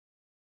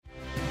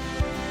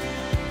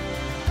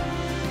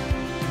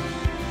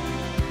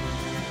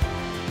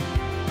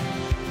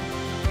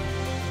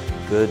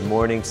Good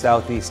morning,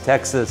 Southeast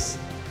Texas.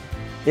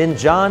 In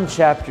John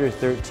chapter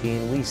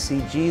 13, we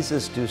see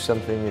Jesus do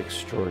something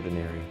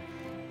extraordinary.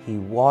 He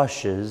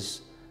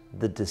washes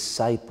the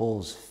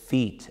disciples'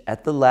 feet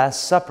at the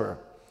Last Supper.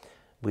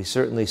 We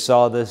certainly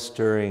saw this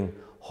during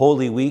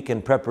Holy Week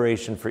in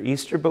preparation for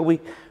Easter, but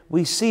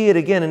we see it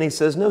again, and he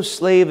says, no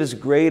slave is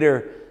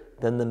greater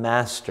than the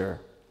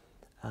master.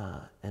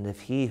 And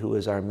if he who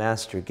is our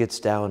master gets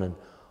down and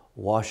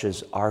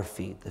washes our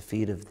feet, the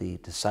feet of the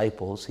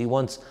disciples, he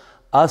wants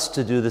us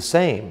to do the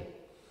same.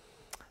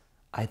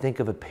 I think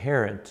of a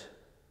parent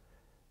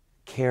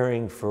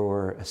caring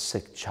for a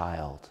sick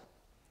child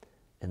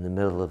in the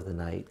middle of the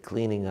night,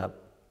 cleaning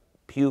up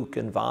puke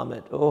and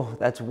vomit. Oh,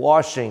 that's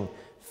washing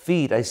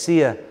feet. I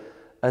see a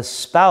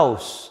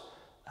spouse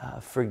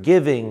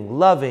forgiving,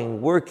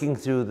 loving, working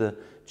through the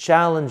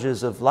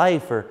challenges of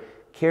life, or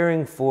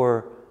caring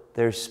for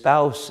their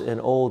spouse in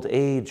old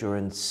age or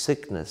in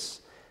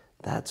sickness.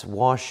 That's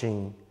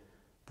washing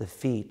the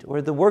feet.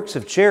 Or the works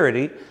of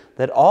charity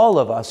that all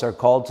of us are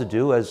called to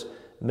do as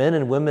men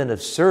and women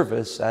of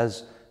service,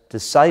 as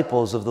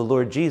disciples of the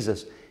Lord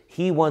Jesus.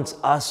 He wants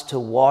us to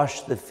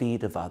wash the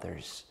feet of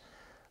others.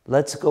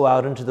 Let's go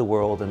out into the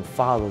world and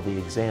follow the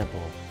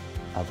example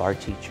of our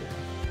teacher.